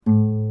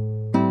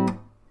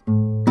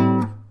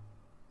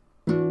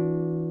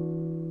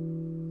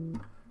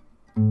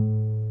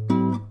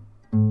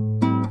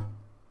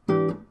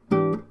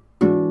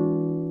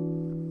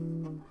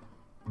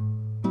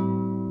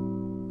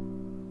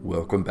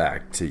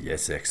to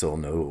Yes X or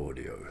No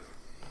Audio.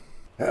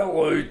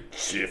 Hello,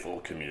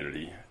 cheerful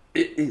community.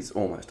 It is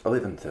almost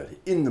 11:30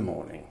 in the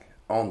morning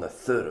on the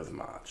 3rd of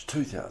March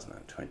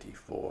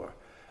 2024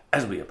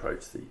 as we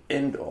approach the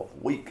end of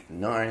week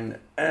 9,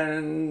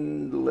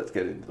 and let's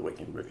get into the week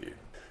in review.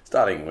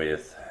 Starting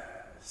with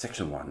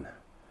section 1,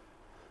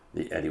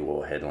 the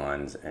anti-war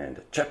headlines,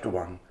 and chapter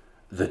 1,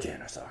 the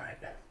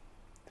genocide.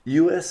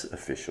 US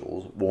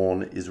officials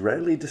warn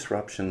Israeli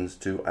disruptions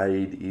to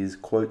aid is,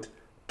 quote,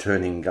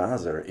 turning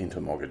Gaza into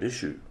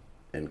Mogadishu,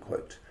 end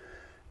quote.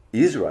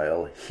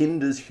 Israel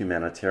hinders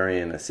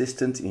humanitarian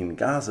assistance in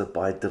Gaza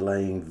by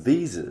delaying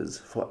visas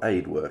for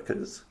aid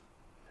workers.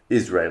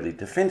 Israeli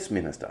Defense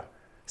Minister: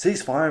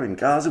 ceasefire in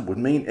Gaza would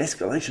mean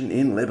escalation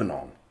in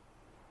Lebanon.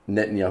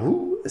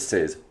 Netanyahu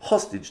says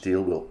hostage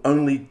deal will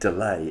only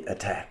delay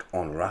attack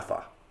on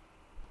Rafah.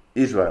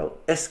 Israel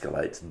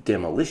escalates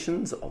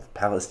demolitions of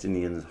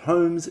Palestinians'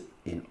 homes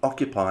in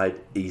occupied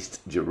East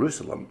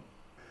Jerusalem.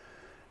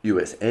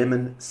 US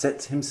airman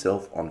sets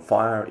himself on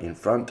fire in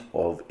front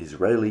of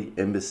Israeli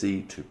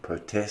embassy to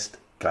protest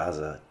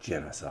Gaza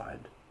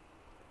genocide.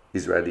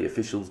 Israeli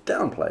officials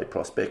downplay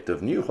prospect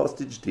of new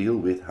hostage deal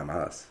with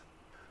Hamas.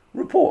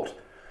 Report: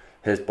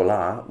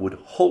 Hezbollah would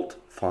halt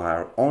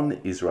fire on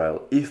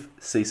Israel if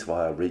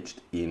ceasefire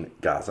reached in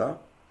Gaza.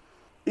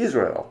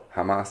 Israel,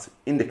 Hamas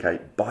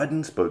indicate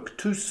Biden spoke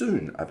too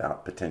soon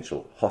about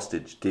potential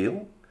hostage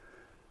deal.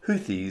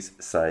 Houthis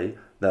say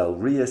they'll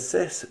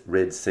reassess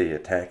Red Sea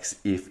attacks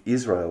if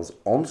Israel's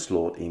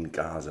onslaught in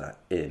Gaza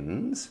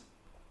ends.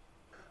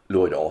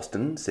 Lloyd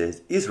Austin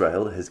says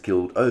Israel has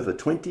killed over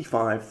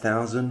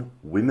 25,000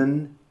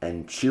 women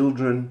and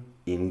children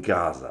in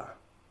Gaza.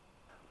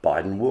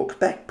 Biden walks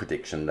back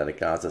prediction that a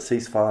Gaza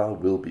ceasefire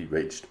will be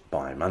reached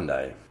by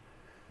Monday.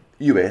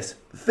 US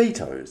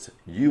vetoes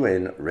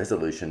UN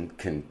resolution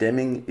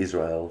condemning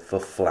Israel for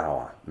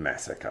flower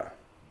massacre.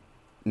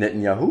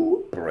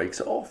 Netanyahu breaks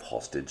off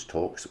hostage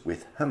talks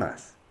with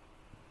Hamas.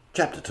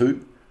 Chapter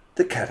 2,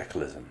 the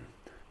cataclysm.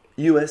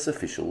 US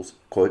officials,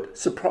 quote,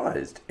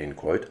 surprised, end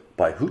quote,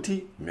 by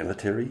Houthi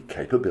military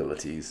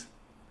capabilities.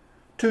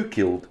 2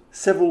 killed,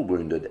 several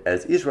wounded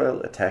as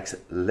Israel attacks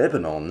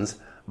Lebanon's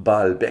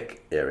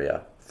Baalbek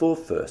area for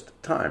first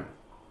time.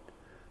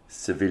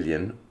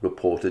 Civilian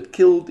reported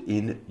killed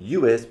in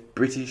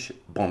US-British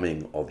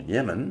bombing of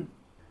Yemen.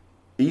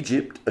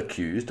 Egypt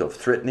accused of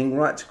threatening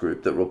rights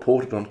group that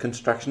reported on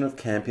construction of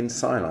camp in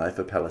Sinai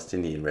for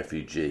Palestinian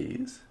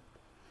refugees.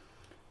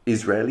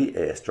 Israeli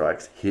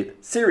airstrikes hit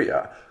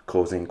Syria,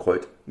 causing,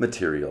 quote,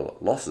 material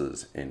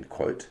losses, end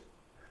quote.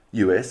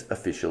 US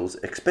officials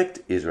expect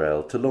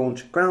Israel to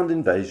launch ground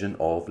invasion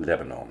of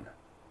Lebanon.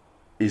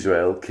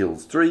 Israel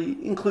kills 3,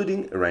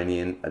 including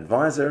Iranian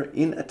advisor,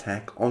 in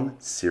attack on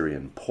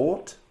Syrian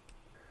port.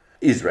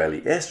 Israeli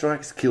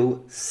airstrikes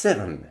kill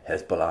 7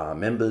 Hezbollah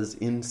members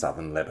in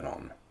southern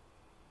Lebanon.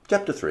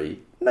 Chapter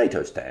 3,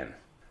 NATO stand.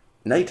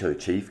 NATO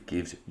chief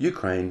gives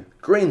Ukraine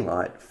green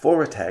light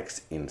for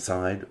attacks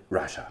inside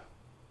Russia.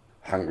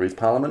 Hungary's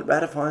parliament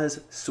ratifies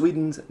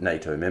Sweden's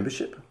NATO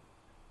membership.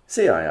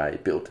 CIA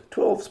built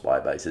 12 spy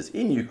bases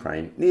in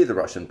Ukraine near the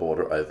Russian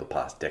border over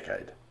past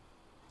decade.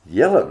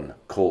 Yellen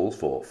calls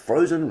for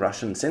frozen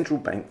Russian central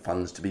bank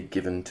funds to be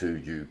given to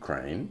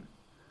Ukraine.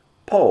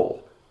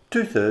 Poll: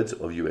 2/3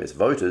 of US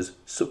voters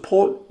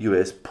support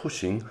US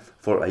pushing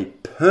for a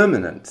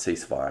permanent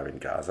ceasefire in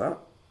Gaza.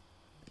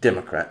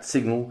 Democrats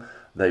signal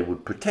they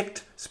would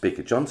protect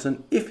Speaker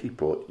Johnson if he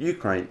brought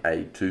Ukraine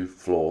aid to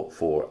floor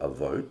for a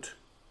vote.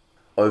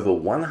 Over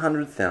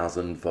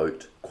 100,000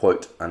 vote,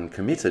 quote,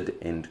 uncommitted,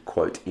 end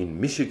quote,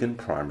 in Michigan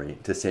primary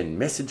to send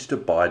message to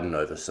Biden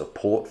over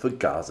support for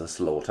Gaza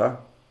slaughter.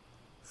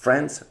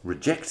 France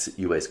rejects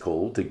US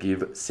call to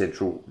give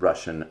central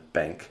Russian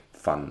bank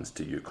funds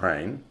to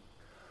Ukraine.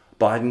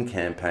 Biden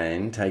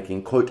campaign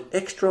taking, quote,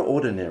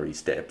 extraordinary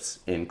steps,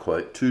 end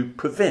quote, to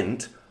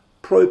prevent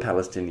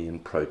pro-Palestinian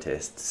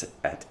protests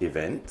at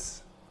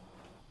events.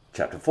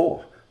 Chapter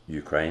 4,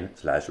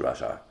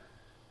 Ukraine/Russia.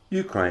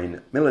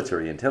 Ukraine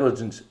military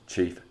intelligence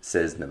chief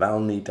says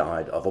Navalny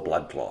died of a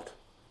blood clot.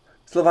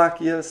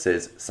 Slovakia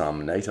says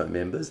some NATO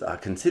members are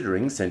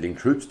considering sending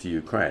troops to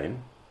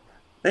Ukraine.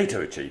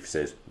 NATO chief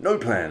says no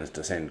plans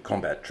to send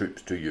combat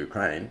troops to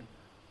Ukraine.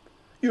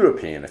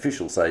 European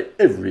officials say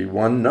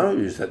everyone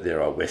knows that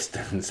there are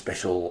Western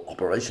special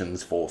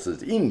operations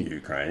forces in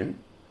Ukraine.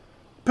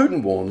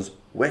 Putin warns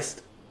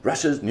West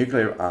Russia's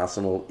nuclear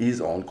arsenal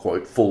is on,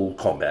 quote, full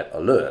combat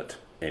alert,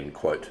 end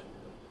quote.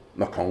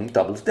 Macron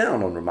doubles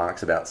down on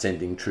remarks about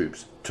sending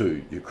troops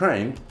to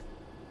Ukraine.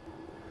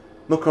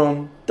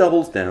 Macron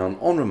doubles down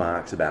on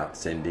remarks about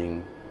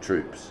sending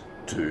troops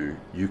to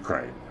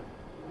Ukraine.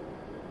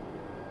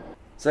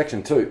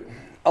 Section 2,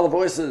 other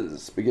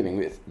voices, beginning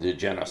with the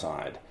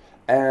genocide.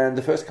 And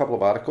the first couple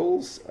of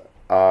articles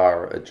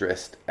are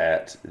addressed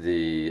at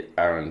the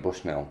Aaron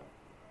Bushnell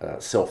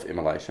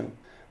self-immolation.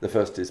 The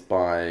first is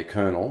by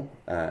Colonel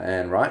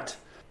Anne Wright,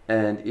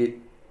 and it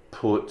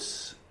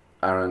puts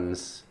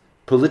Aaron's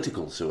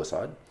political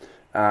suicide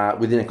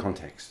within a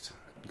context,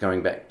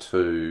 going back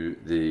to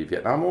the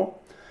Vietnam War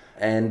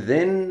And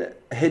then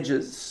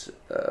Hedges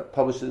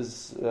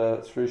publishes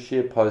through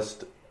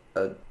SharePost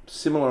a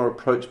similar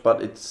approach,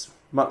 but it's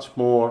much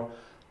more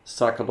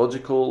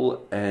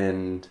psychological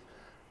and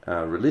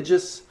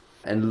religious,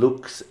 and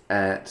looks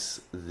at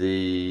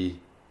the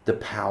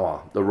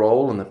power, the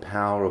role and the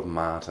power of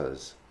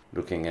martyrs,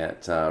 looking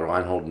at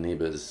Reinhold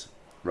Niebuhr's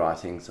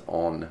writings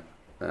on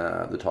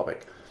the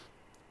topic.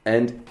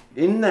 And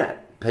in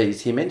that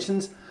piece, he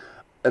mentions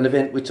an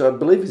event which I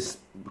believe is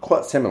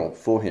quite seminal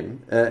for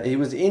him. He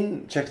was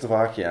in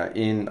Czechoslovakia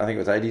in, I think it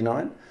was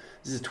 1989.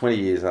 This is 20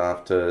 years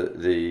after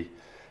the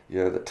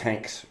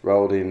tanks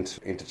rolled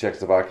into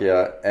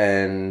Czechoslovakia,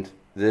 and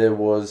there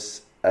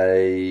was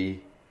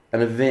an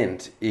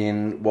event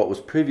in what was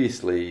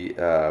previously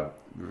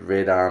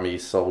Red Army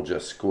Soldier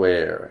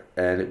Square,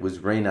 and it was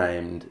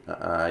renamed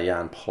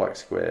Jan Pollock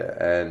Square,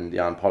 and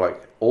Jan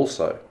Pollock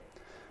also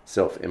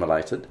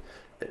self-immolated.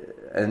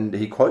 And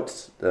he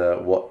quotes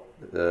what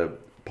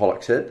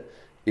Pollock said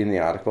in the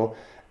article,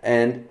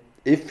 and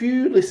if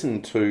you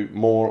listen to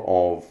more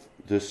of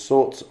the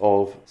sorts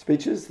of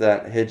speeches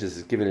that Hedges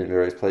has given in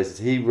various places,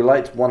 he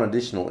relates one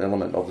additional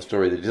element of the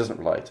story that he doesn't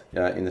relate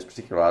in this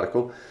particular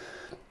article,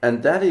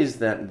 and that is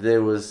that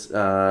there was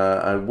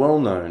a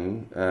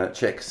well-known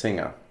Czech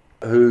singer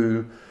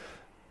who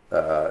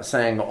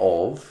sang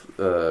of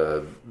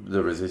the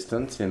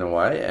resistance in a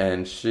way,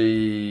 and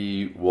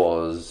she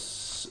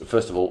was,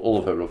 first of all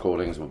of her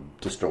recordings were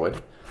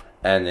destroyed,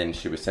 and then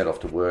she was sent off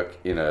to work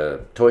in a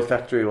toy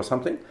factory or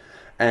something.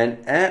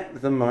 And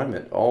at the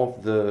moment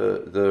of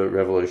the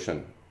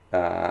revolution,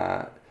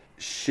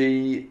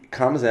 she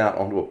comes out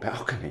onto a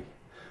balcony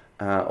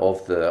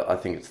of I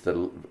think it's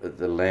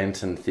the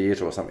Lantern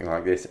Theatre or something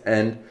like this,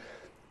 and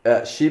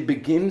she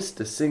begins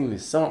to sing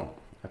this song,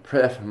 A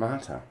Prayer for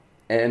Martyr.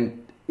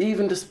 And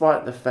even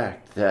despite the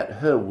fact that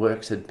her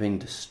works had been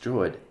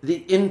destroyed,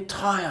 the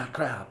entire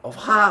crowd of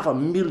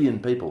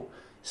 500,000 people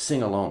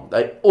sing along.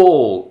 They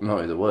all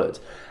know the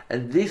words.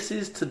 And this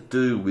is to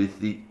do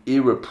with the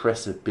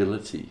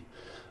irrepressibility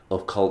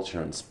of culture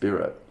and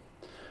spirit.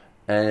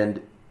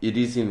 And it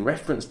is in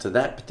reference to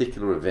that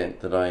particular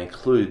event that I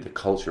include the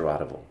culture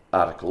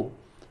article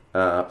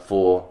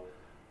for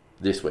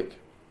this week.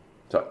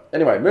 So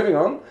anyway, moving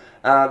on.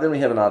 Then we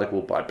have an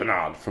article by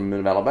Bernard from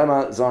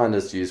Alabama.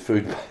 Zionists use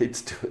food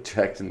baits to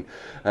attract and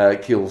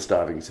kill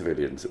starving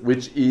civilians,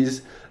 which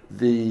is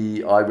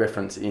I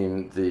reference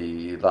in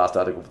the last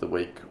article for the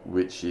week,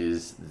 which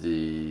is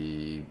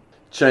the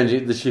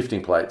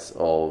shifting plates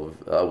of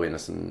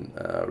awareness and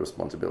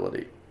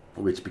responsibility,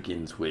 which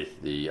begins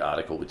with the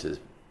article which is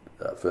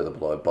further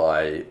below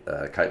by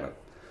Caitlin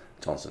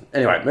Johnson.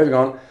 Anyway, moving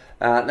on.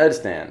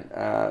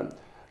 Nordistan.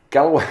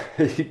 Galloway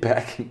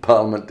back in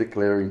Parliament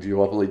declaring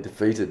duopoly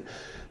defeated.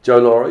 Joe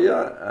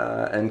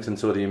Laurier and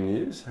Consortium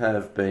News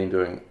have been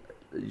doing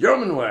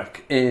yeoman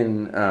work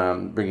in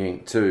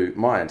bringing to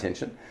my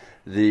attention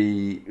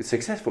the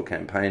successful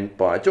campaign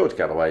by George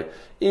Galloway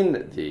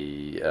in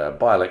the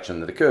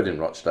by-election that occurred in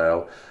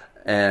Rochdale,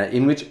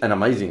 in which an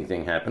amazing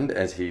thing happened,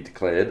 as he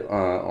declared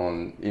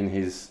in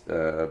his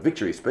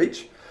victory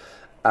speech,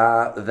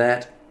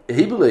 that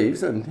he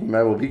believes, and he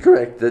may well be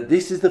correct, that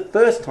this is the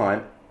first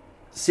time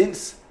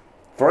since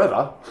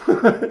forever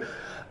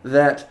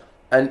that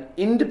an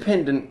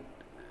independent,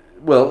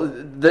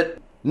 that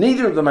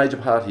neither of the major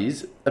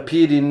parties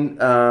appeared in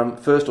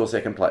first or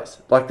second place.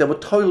 Like, they were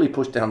totally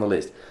pushed down the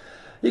list.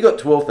 He got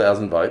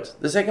 12,000 votes.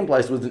 The second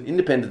place was an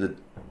independent that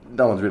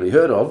no one's really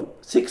heard of,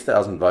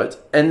 6,000 votes.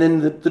 And then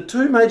the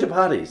two major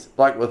parties,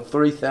 were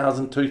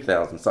 3,000,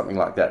 2,000, something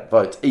like that,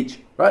 votes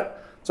each, right?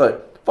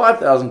 So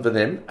 5,000 for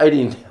them,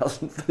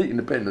 18,000 for the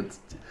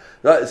independents.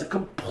 Right? It's a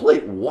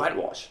complete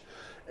whitewash.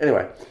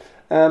 Anyway,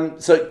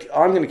 so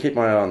I'm going to keep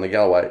my eye on the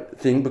Galloway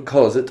thing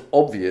because it's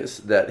obvious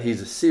that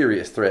he's a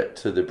serious threat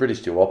to the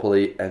British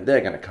duopoly, and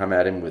they're going to come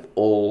at him with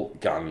all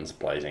guns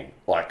blazing.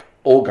 Like,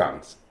 all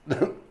guns.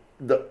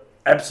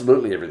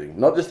 Absolutely everything.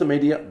 Not just the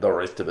media, the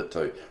rest of it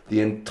too.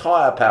 The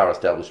entire power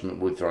establishment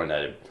will be thrown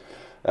at him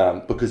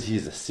because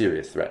he's a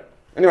serious threat.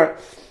 Anyway,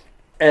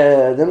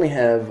 then we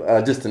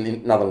have just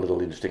another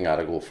little interesting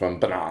article from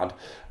Bernard.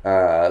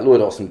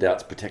 Lloyd Austin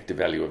doubts protective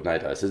value of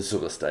NATO. So this is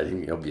sort of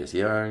stating the obvious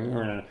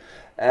here.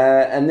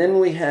 And then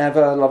we have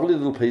a lovely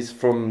little piece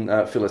from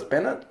Phyllis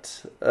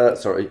Bennis,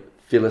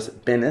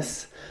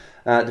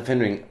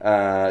 defending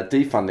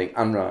defunding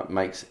UNRWA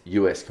makes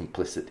US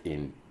complicit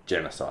in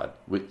genocide,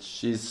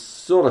 which is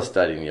sort of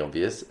stating the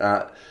obvious,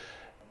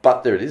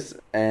 but there it is.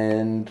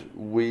 And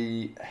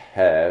we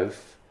have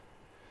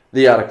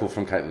the article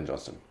from Caitlin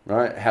Johnson,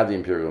 right? How the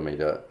Imperial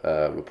Media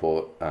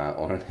report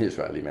on an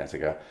Israeli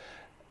massacre.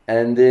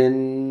 And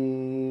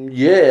then,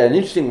 an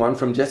interesting one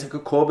from Jessica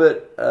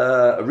Corbett,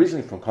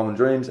 originally from Common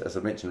Dreams, as I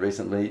mentioned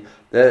recently.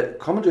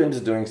 Common Dreams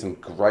is doing some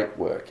great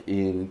work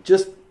in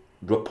just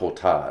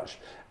reportage.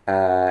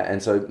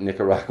 And so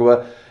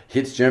Nicaragua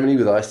hits Germany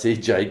with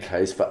ICJ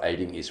case for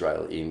aiding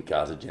Israel in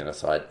Gaza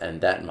genocide, and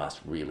that must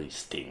really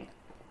sting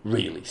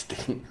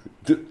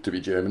to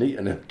be Germany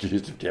and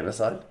accused of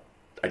genocide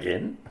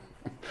again.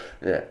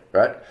 Yeah,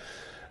 right.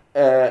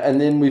 And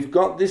then we've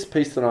got this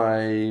piece that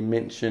I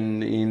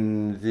mentioned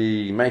in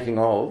the making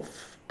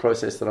of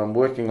process that I'm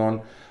working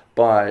on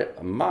by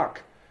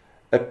Mark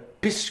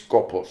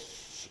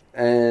Episkopos.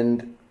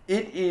 And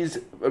it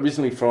is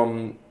originally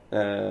from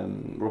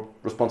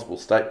Responsible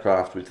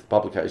Statecraft, with the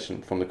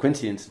publication from the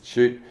Quincy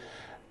Institute.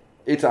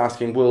 It's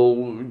asking, well,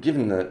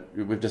 given that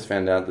we've just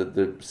found out that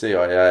the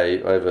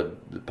CIA over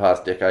the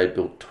past decade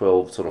built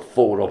 12 sort of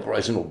forward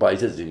operational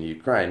bases in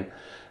Ukraine,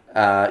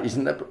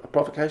 isn't that a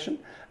provocation?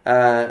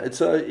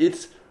 So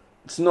it's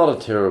not a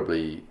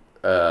terribly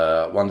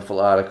wonderful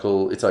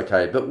article. It's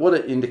okay, but what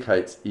it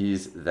indicates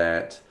is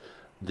that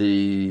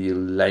the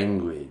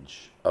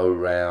language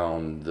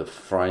around the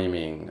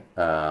framing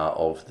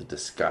of the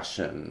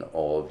discussion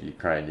of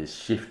Ukraine is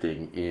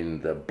shifting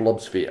in the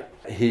blobsphere.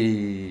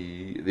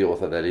 He, the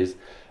author that is,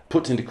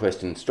 puts into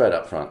question straight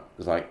up front.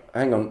 It's like,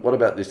 hang on, what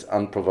about this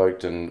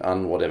unprovoked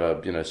and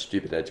whatever,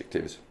 stupid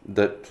adjectives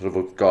that sort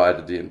of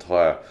guided the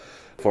entire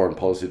foreign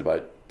policy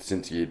debate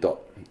since year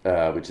dot,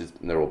 which is,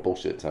 they're all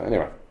bullshit. So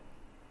anyway,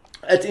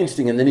 it's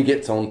interesting. And then he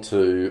gets on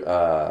to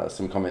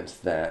some comments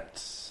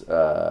that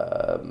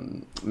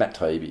Matt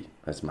Taibbi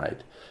has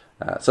made.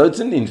 So it's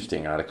an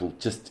interesting article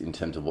just in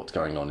terms of what's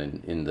going on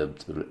in the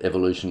sort of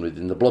evolution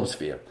within the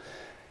blobsphere.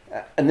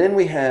 And then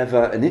we have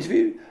an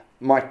interview,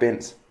 Mike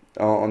Bentz,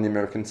 on the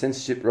American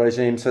censorship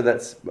regime. So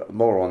that's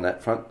more on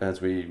that front, as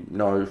we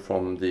know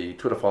from the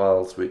Twitter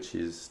files, which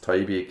is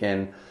Taibbi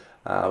again.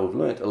 We've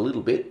learnt a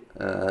little bit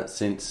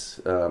since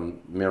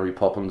Mary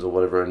Poppins, or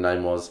whatever her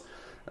name was,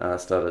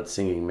 started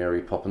singing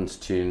Mary Poppins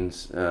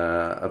tunes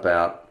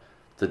about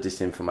the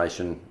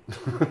disinformation.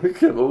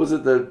 What was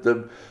it?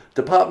 The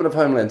Department of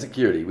Homeland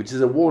Security, which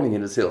is a warning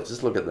in itself.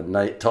 Just look at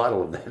the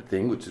title of that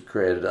thing, which was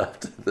created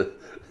after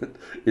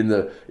in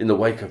the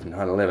wake of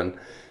 9/11,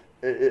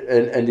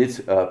 and it's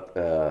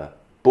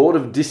Board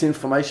of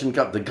Disinformation,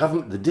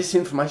 the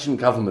Disinformation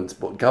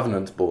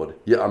Governance Board.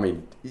 Yeah, I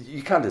mean,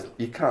 you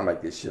can't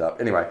make this shit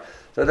up. Anyway,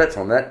 so that's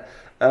on that.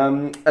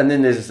 And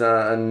then there's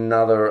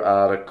another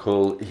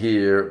article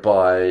here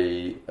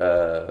by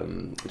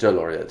Joe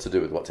Laurier to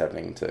do with what's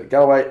happening to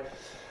Galloway.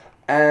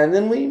 And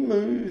then we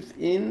move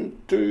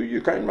into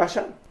Ukraine,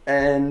 Russia.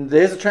 And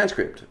there's a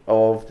transcript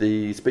of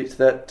the speech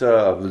that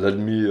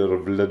Vladimir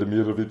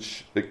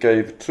Vladimirovich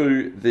gave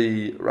to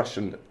the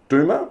Russian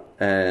Duma.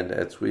 And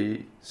as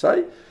we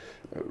say,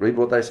 read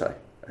what they say.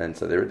 And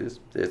so there it is.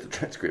 There's the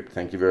transcript.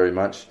 Thank you very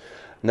much,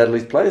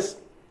 Natalie's Place.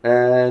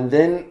 And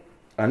then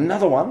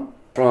another one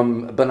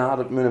from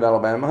Bernard at Moon of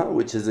Alabama,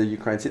 which is a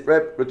Ukraine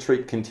sitrep.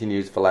 Retreat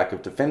continues for lack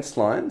of defence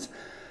lines.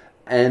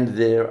 And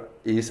there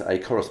is a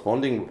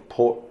corresponding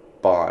report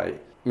by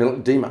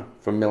Dima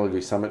from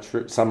Military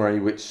Summary,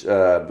 which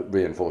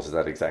reinforces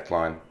that exact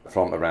line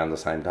from around the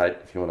same date,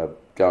 if you want to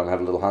go and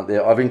have a little hunt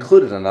there. I've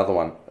included another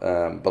one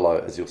below,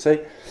 as you'll see,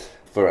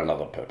 for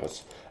another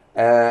purpose.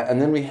 And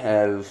then we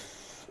have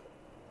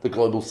the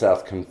Global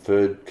South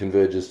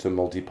converges to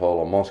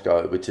multipolar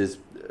Moscow, which is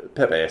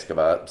Pepe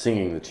Escobar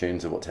singing the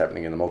tunes of what's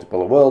happening in the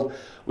multipolar world,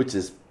 which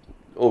is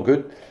all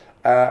good.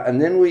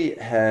 And then we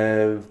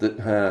have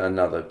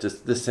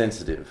the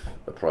sensitive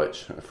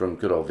approach from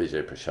good old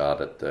Vijay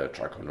Prashad at the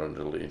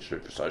Tricontinental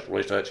Institute for Social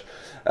Research.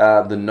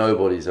 The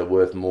nobodies are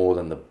worth more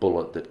than the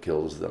bullet that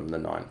kills them, the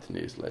 9th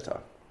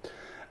newsletter.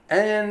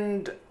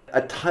 And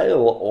a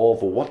tale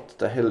of what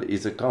the hell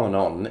is going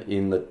on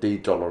in the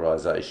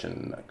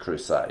de-dollarization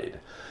crusade.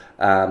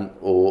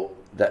 Or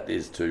that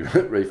is, to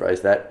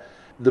rephrase that,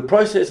 the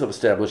process of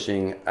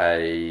establishing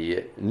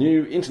a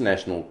new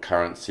international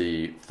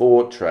currency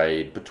for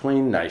trade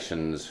between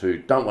nations who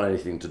don't want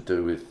anything to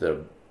do with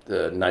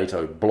the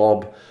NATO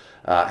blob.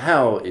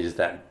 How is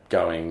that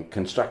going?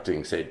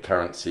 Constructing said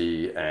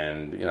currency,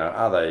 and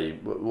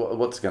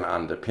what's going to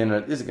underpin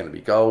it? Is it going to be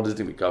gold? Is it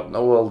going to be gold and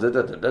oil?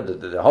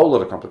 A whole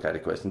lot of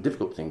complicated questions,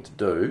 difficult thing to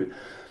do.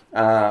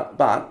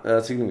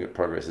 But significant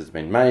progress has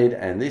been made,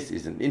 and this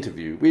is an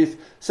interview with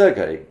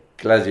Sergei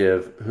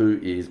Glaziev, who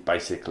is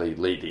basically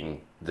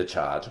leading the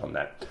charge on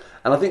that.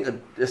 And I think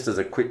that, just as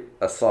a quick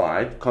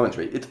aside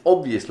commentary, it's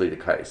obviously the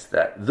case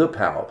that the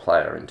power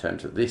player in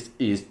terms of this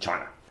is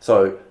China.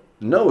 So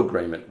no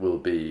agreement will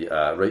be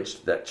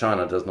reached that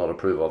China does not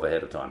approve of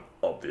ahead of time,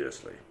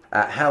 obviously.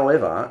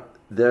 However,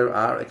 there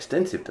are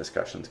extensive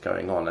discussions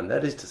going on, and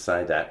that is to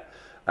say that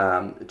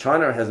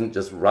China hasn't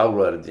just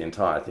railroaded the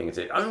entire thing and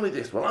said, only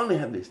this, we'll only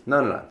have this.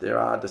 No. There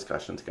are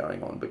discussions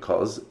going on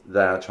because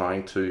they are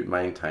trying to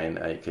maintain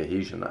a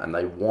cohesion and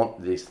they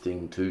want this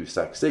thing to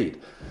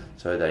succeed.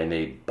 So they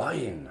need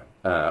buy-in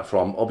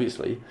from,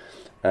 obviously,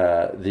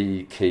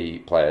 the key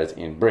players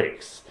in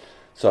BRICS.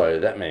 So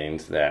that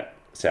means that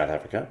South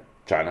Africa,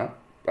 China,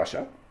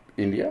 Russia,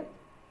 India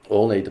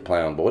all need to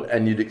play on board.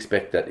 And you'd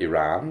expect that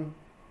Iran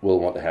will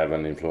want to have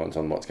an influence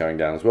on what's going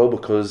down as well,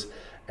 because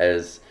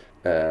as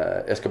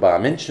Escobar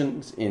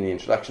mentions in the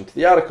introduction to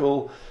the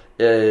article,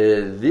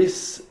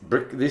 this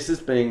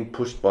is being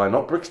pushed by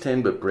not BRICS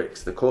 10 but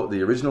BRICS,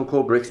 the original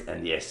core BRICS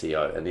and the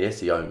SCO, and the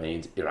SCO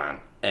means Iran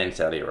and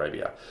Saudi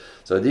Arabia.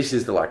 So this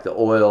is the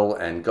oil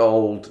and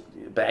gold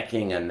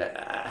backing, and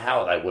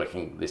how are they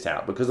working this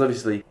out? Because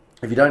obviously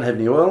if you don't have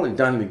any oil and you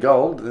don't have any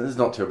gold, then it's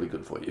not terribly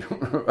good for you.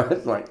 Right?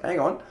 It's like, hang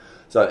on.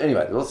 So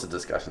anyway, there's lots of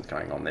discussions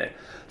going on there.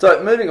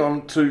 So moving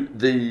on to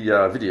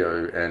the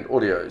video and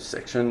audio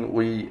section,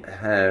 we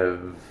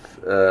have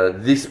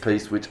this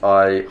piece, which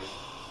I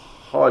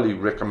highly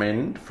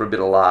recommend for a bit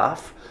of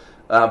laugh,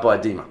 by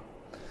Dima.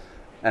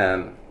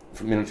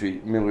 From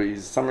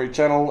Military's summary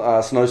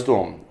channel,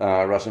 Snowstorm,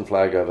 Russian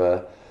flag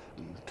over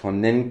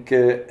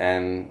Tonenka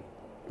and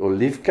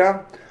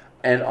Olivka.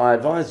 And I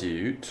advise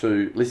you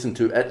to listen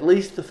to at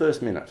least the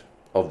first minute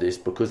of this,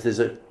 because there's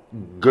a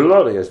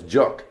glorious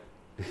joke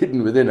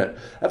hidden within it.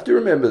 I have to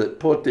remember that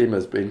poor Dima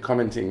has been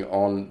commenting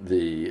on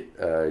the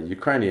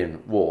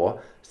Ukrainian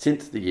war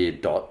since the year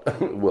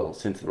well,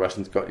 since the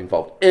Russians got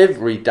involved.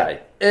 Every day,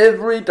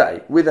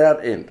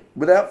 without end,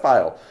 without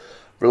fail,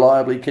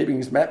 reliably keeping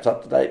his maps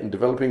up to date and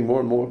developing more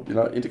and more,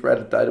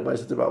 integrated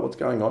databases about what's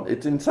going on.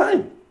 It's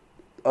insane.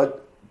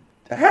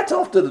 Hats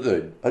off to the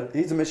dude.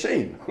 He's a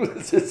machine.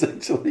 It's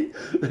essentially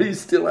that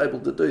he's still able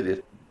to do this.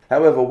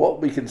 However,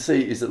 what we can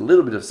see is that a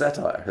little bit of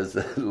satire has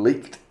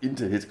leaked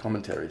into his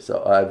commentary. So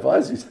I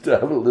advise you to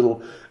have a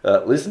little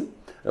listen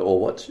or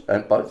watch,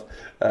 and both,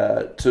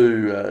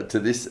 to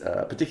this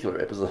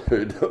particular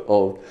episode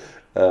of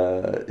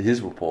his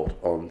report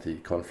on the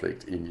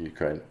conflict in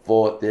Ukraine,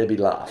 for there be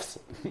laughs.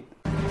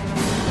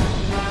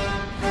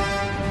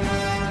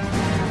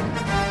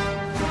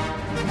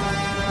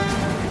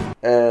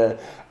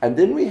 And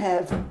then we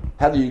have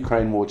how the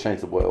Ukraine war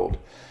changed the world.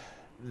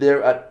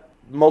 There are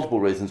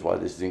multiple reasons why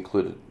this is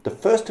included. The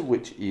first of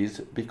which is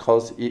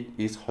because it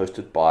is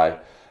hosted by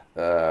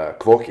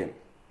Kevorkian.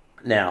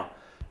 Now,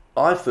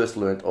 I first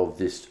learnt of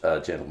this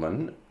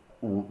gentleman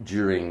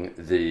during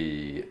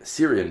the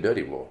Syrian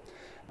dirty war,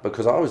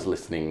 because I was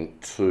listening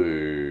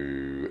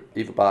to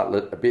Eva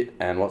Bartlett a bit,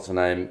 and what's her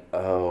name?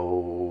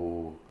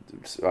 Oh,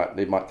 right,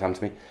 it might come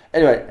to me.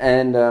 Anyway,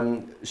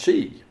 and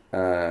she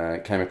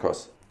came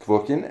across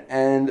Kevorkian,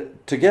 and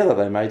together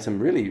they made some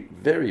really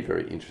very,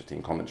 very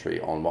interesting commentary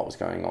on what was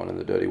going on in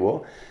the dirty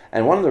war.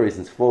 And one of the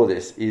reasons for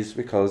this is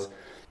because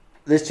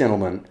this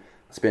gentleman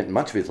spent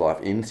much of his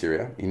life in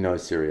Syria. He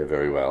knows Syria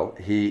very well.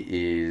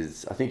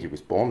 I think he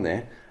was born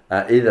there.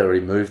 Either he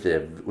moved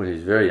there when he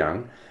was very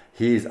young.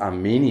 He is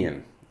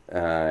Armenian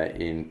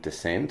in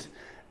descent,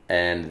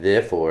 and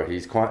therefore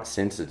he's quite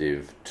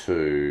sensitive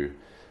to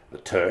the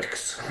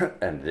Turks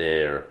and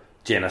their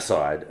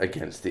genocide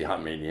against the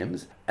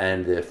Armenians,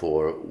 and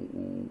therefore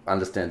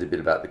understands a bit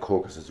about the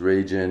Caucasus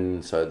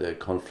region, so the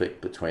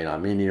conflict between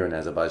Armenia and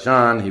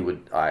Azerbaijan. He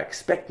would, I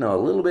expect, know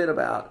a little bit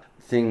about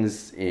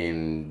things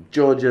in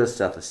Georgia,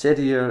 South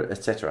Ossetia,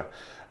 etc.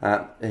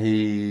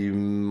 He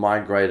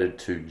migrated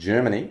to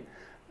Germany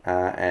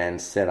and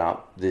set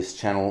up this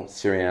channel,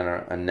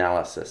 Syriana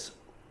Analysis,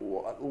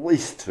 at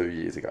least 2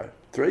 years ago.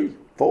 3,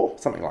 4,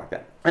 something like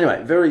that.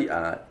 Anyway, very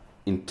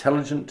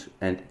intelligent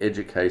and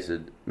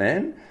educated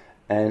man.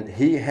 And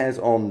he has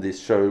on this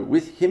show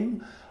with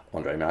him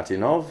Andrei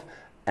Martynov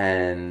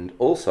and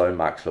also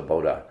Mark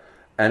Sloboda.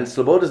 And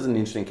Sloboda is an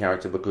interesting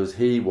character because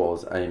he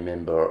was a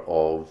member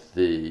of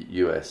the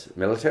US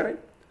military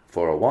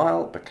for a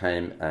while,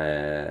 became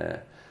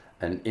an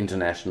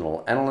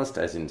international analyst,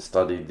 as in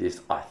studied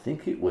this, I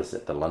think it was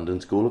at the London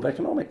School of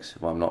Economics,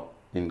 if I'm not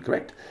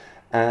incorrect,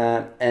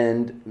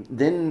 and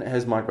then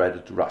has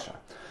migrated to Russia.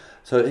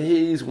 So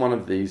he's one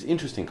of these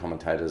interesting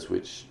commentators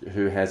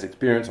who has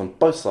experience on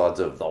both sides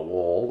of the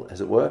wall,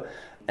 as it were,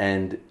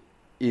 and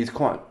is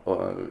quite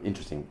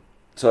interesting.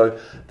 So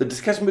the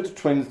discussion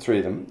between the three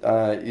of them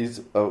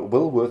is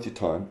well worth your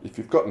time if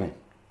you've got any.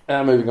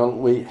 Moving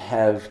on, we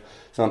have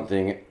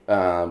something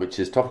which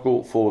is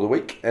topical for the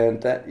week,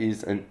 and that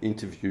is an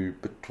interview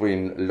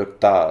between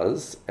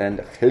Lottaz and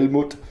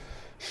Helmut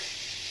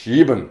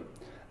Schieben,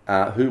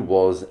 who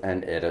was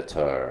an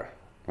editor.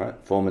 Right,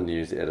 former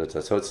news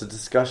editor. So it's a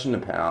discussion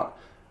about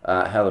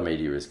how the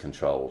media is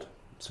controlled.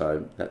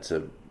 So that's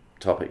a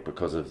topic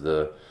because of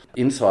the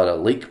insider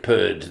leak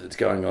purge that's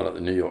going on at the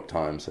New York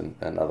Times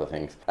and other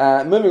things.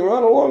 Moving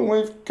right along,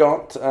 we've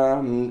got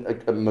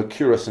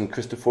Mercouris and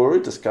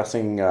Christoforou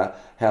discussing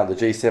how the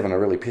G7 are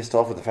really pissed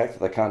off with the fact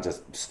that they can't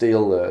just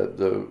steal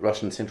the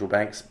Russian central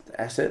bank's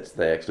assets.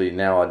 They actually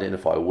now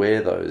identify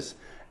where those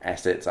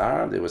assets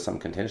are. There was some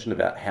contention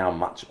about how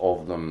much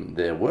of them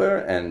there were,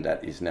 and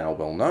that is now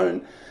well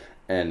known,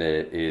 and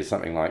it is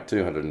something like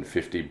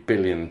 250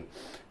 billion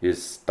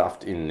is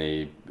stuffed in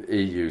the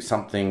EU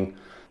something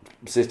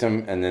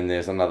system, and then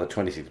there's another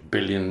 26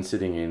 billion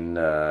sitting in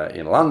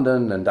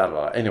London, and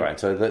anyway,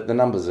 so the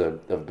numbers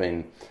have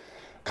been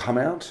come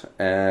out,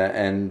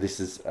 and this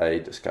is a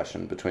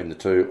discussion between the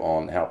two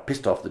on how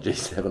pissed off the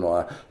G7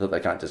 are that they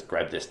can't just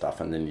grab their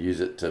stuff and then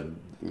use it to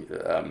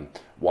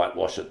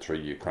whitewash it through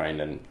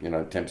Ukraine and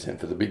 10%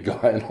 for the big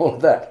guy and all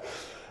of that.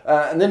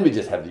 And then we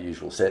just have the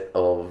usual set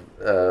of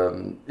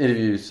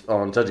interviews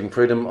on judging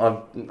freedom.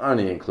 I've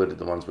only included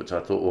the ones which I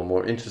thought were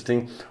more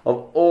interesting.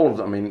 Of all of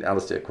them, I mean,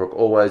 Alistair Crook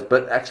always,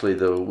 but actually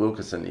the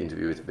Wilkerson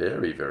interview is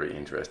very, very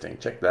interesting.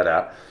 Check that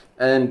out.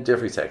 And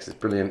Jeffrey Sachs is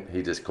brilliant.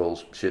 He just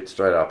calls shit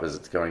straight up as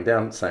it's going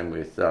down. Same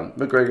with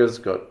McGregor's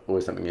got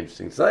always something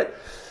interesting to say.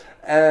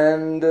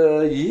 And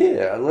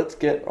let's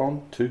get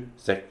on to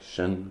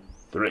section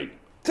 3.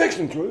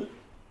 Section 3.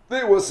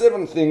 There were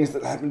 7 things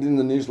that happened in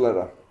the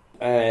newsletter.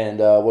 And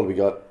what have we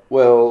got?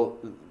 Well,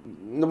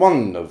 the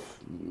one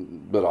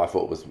that I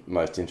thought was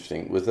most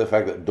interesting was the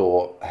fact that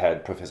Dore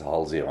had Professor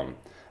Halsey on.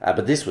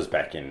 But this was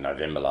back in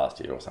November last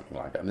year or something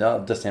like that.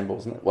 No, December,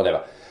 wasn't it?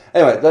 Whatever.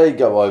 Anyway, they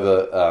go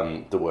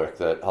over the work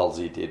that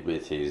Halsey did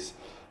with his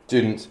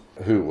students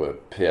who were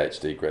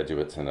PhD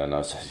graduates and an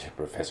associate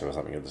professor or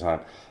something at the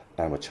time,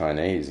 and were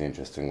Chinese,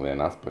 interestingly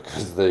enough,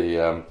 because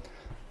the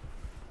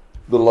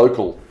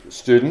local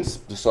students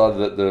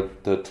decided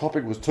that the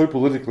topic was too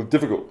politically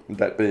difficult,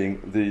 that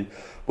being the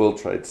World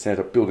Trade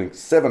Center Building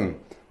 7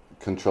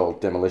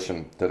 controlled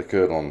demolition that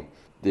occurred on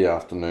the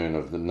afternoon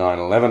of the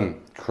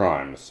 9/11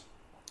 crimes.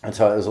 And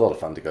so it was a lot of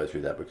fun to go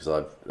through that because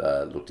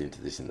I've looked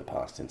into this in the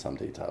past in some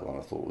detail, and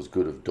I thought it was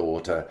good of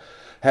Dore to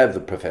have the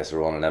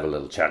professor on and have a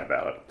little chat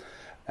about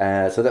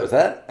it. So that was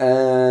that.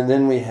 And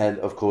then we had,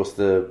 of course,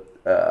 the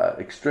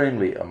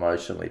extremely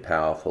emotionally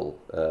powerful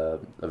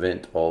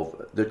event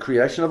of the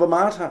creation of a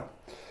martyr,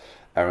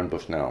 Aaron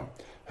Bushnell,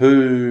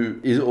 who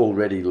is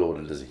already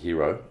lauded as a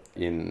hero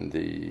in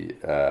the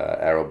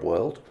Arab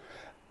world.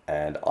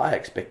 And I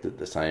expected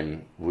the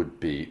same would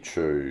be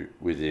true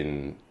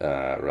within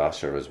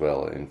Russia as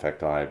well. In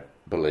fact, I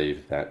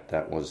believe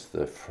that was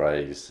the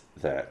phrase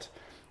that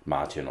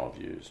Martynov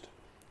used,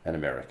 an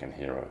American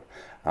hero.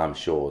 I'm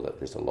sure that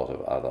there's a lot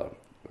of other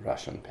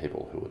Russian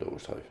people who would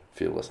also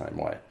feel the same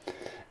way.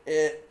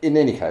 In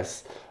any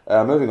case,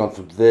 moving on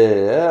from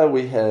there,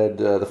 we had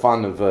the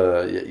fun of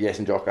Yes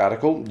and Jock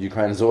article.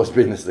 Ukraine has always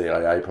been a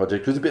CIA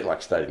project. It was a bit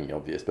like stating the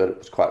obvious, but it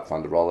was quite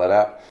fun to roll that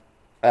out.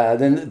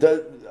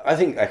 I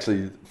think,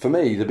 actually, for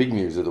me, the big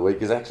news of the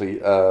week is actually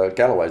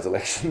Galloway's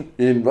election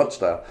in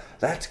Rochdale.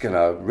 That's going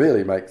to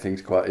really make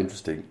things quite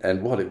interesting.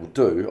 And what it will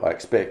do, I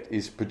expect,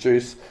 is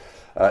produce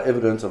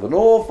evidence of an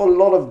awful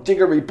lot of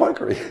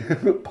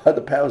jiggery-pokery by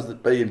the powers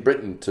that be in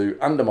Britain to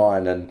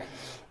undermine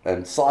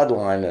and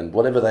sideline and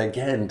whatever they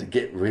can to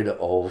get rid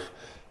of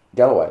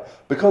Galloway.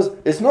 Because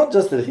it's not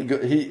just that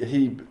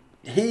he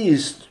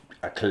is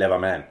a clever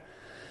man.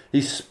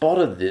 He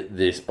spotted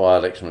this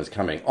by-election was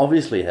coming,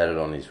 obviously had it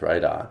on his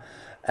radar.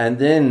 And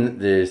then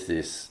there's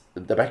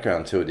the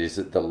background to it is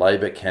that the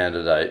Labor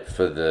candidate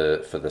for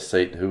the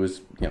seat, who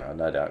was,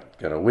 no doubt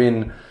going to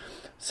win,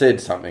 said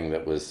something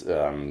that was,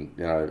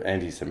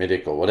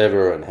 anti-Semitic or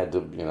whatever, and had to,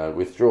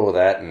 withdraw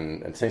that,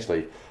 and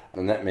essentially,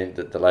 and that meant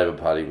that the Labor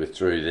Party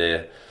withdrew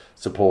their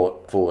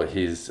support for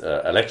his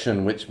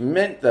election, which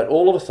meant that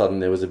all of a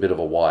sudden there was a bit of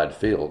a wide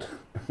field,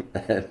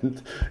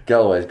 and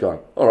Galloway's gone,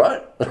 all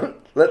right,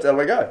 let's have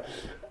a go,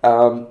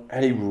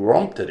 and he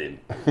romped it in.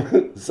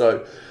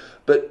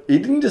 But he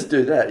didn't just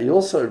do that. He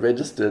also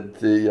registered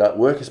the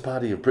Workers'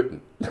 Party of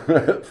Britain,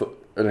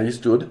 and he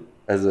stood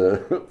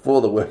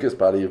for the Workers'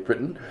 Party of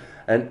Britain.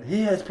 And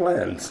he has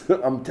plans,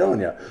 I'm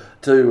telling you,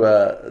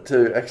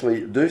 to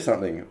actually do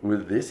something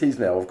with this. He's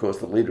now, of course,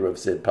 the leader of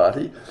said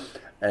party,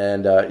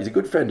 and he's a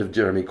good friend of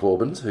Jeremy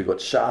Corbyn's, who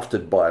got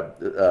shafted by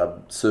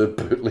Sir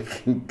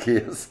bootlicking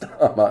Keir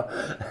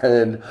Starmer,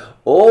 and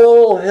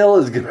all hell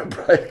is going to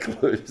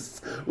break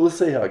loose. We'll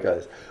see how it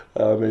goes.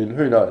 I mean,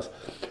 who knows?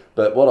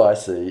 But what I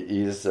see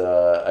is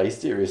a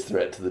serious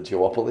threat to the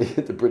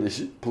duopoly, the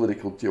British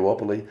political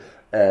duopoly,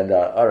 and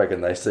I reckon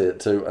they see it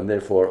too, and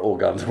therefore all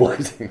guns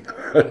blazing.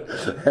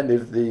 And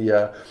if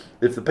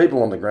the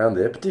people on the ground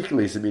there,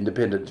 particularly some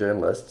independent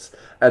journalists,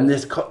 and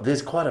there's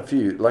quite a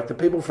few, like the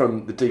people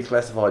from the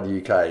Declassified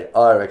UK,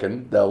 I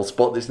reckon they'll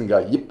spot this and go,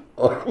 yep,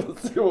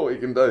 let's see what we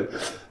can do.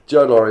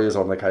 Joe Laurie is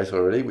on the case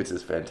already, which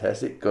is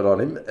fantastic. Good on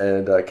him.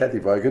 And Kathy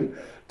Bogan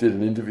did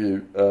an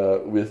interview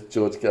with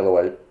George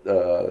Galloway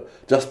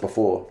just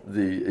before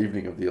the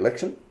evening of the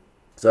election.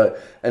 So,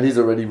 and he's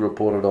already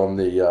reported on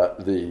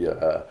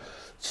the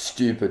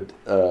stupid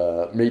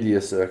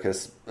media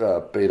circus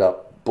beat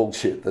up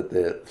bullshit that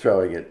they're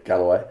throwing at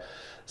Galloway.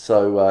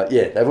 So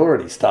they've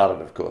already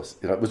started, of course.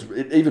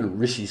 Even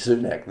Rishi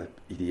Sunak, the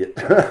idiot,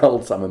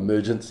 held some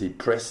emergency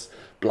press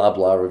blah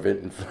blah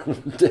event in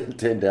front of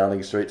 10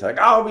 Downing Street, saying,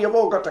 "Oh, we have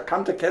all got to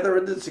come together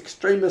in this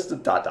extremist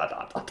and da da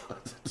da da."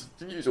 It's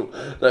the usual.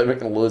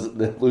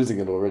 They're losing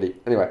it already.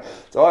 Anyway,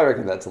 so I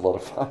reckon that's a lot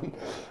of fun.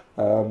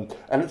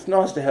 And it's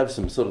nice to have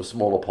some sort of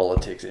smaller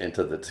politics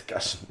enter the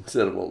discussion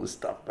instead of all this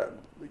stuff about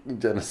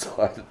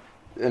genocide.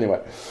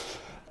 Anyway,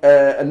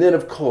 and then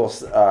of course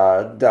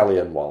Daly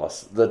and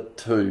Wallace, the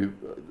two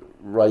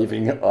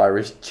raving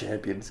Irish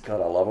champions.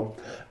 God, I love them.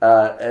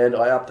 And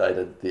I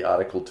updated the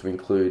article to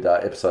include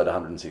episode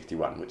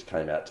 161, which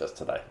came out just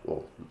today,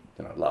 or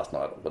last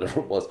night, or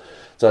whatever it was.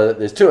 So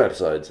there's 2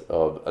 episodes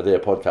of their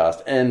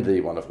podcast and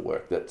the wonderful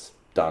work that's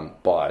done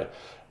by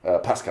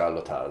Pascal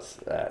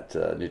Lotaz at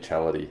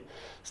Neutrality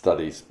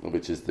Studies,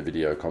 which is the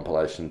video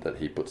compilation that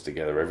he puts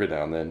together every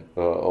now and then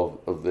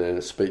of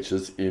their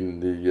speeches in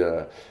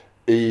the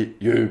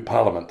EU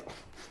Parliament.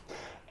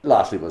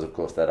 Lastly was, of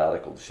course, that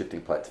article, Shifting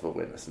Plates of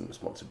Awareness and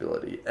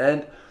Responsibility.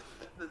 And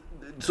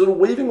sort of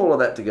weaving all of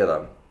that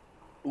together,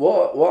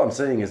 what I'm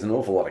seeing is an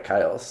awful lot of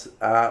chaos,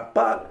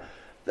 but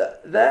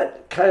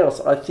that chaos,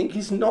 I think,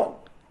 is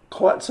not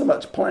quite so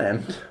much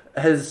planned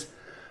as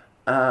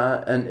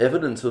an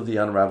evidence of the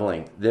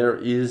unravelling. There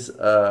is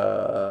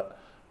a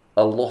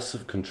loss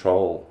of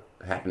control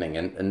happening,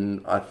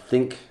 and I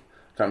think,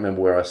 I can't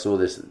remember where I saw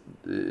this,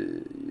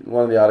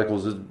 one of the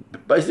articles is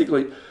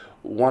basically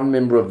one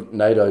member of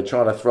NATO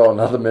trying to throw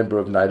another member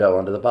of NATO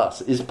under the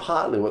bus is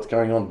partly what's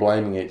going on,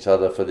 blaming each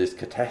other for this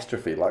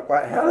catastrophe. Like,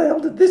 wait, how the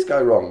hell did this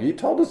go wrong? You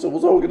told us it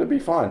was all going to be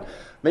fine.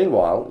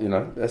 Meanwhile, you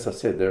know, as I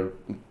said, there are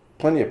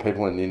plenty of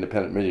people in the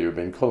independent media who've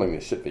been calling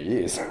this shit for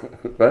years,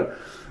 right?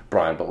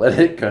 Brian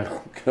Bolletic,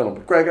 Colonel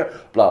McGregor,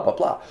 blah, blah,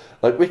 blah.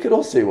 Like, we could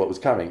all see what was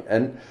coming.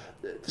 And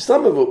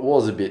some of it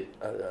was a bit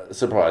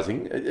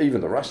surprising. Even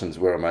the Russians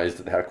were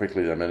amazed at how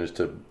quickly they managed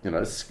to, you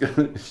know,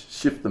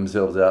 shift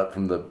themselves out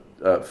from the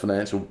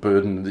financial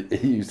burden, the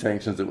EU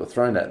sanctions that were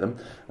thrown at them,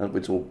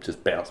 which all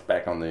just bounced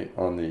back on the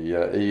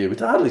EU.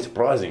 It's hardly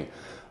surprising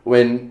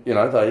when, you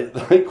know,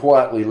 they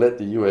quietly let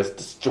the US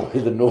destroy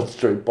the Nord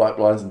Stream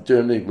pipelines and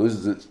Germany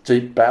loses its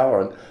cheap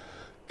power. And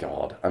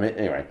God, I mean,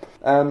 anyway.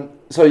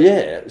 So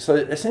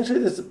essentially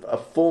there's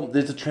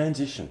a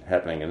transition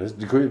happening, and there's a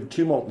degree of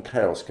tumult and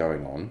chaos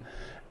going on.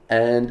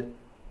 And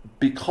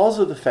because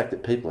of the fact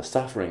that people are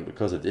suffering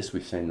because of this,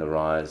 we've seen the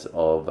rise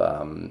of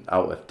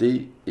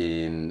AfD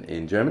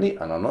in Germany,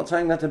 and I'm not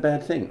saying that's a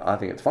bad thing. I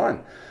think it's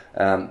fine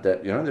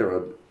that, you know, there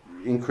are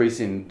increase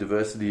in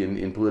diversity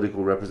in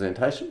political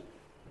representation,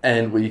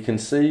 and we can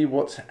see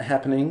what's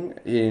happening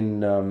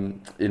in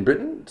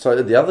Britain.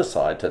 So the other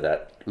side to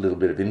that little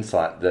bit of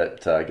insight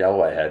that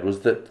Galway had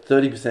was that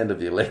 30% of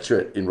the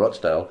electorate in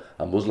Rochdale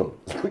are Muslim.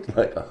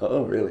 Like,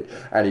 oh, really?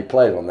 And he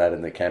played on that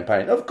in the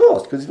campaign, of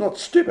course, because he's not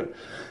stupid.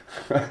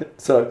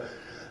 So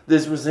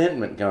there's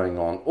resentment going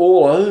on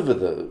all over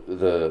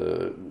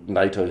the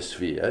NATO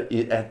sphere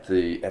at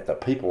the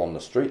people on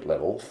the street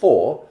level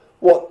for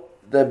what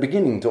they're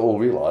beginning to all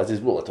realise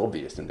is, well, it's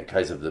obvious in the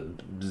case of the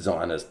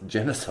Zionist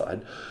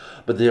genocide,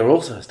 but they're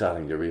also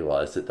starting to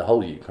realise that the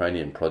whole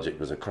Ukrainian project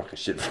was a crock of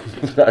shit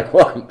from day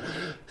one.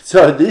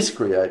 So this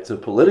creates a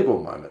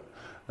political moment.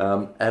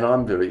 And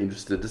I'm very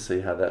interested to see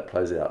how that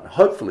plays out.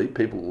 Hopefully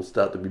people will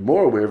start to be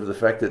more aware of the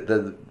fact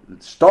that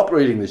stop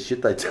reading the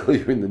shit they tell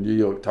you in the New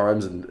York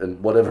Times and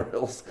whatever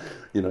else.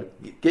 You know,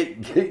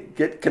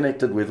 get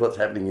connected with what's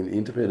happening in the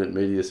independent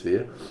media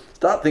sphere.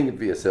 Start thinking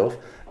for yourself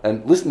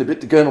and listen a bit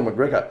to Colonel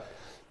McGregor.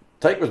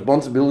 Take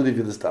responsibility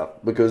for the stuff,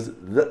 because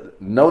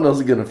no one else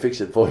is going to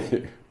fix it for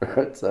you.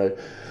 Right? So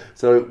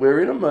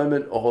we're in a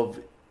moment of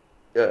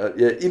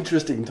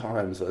interesting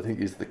times, I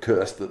think, is the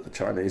curse that the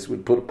Chinese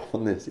would put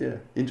upon this. Yeah,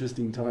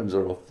 interesting times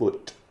are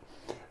afoot.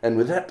 And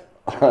with that,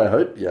 I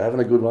hope you're having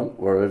a good one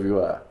wherever you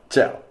are.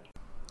 Ciao.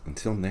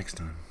 Until next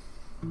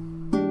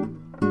time.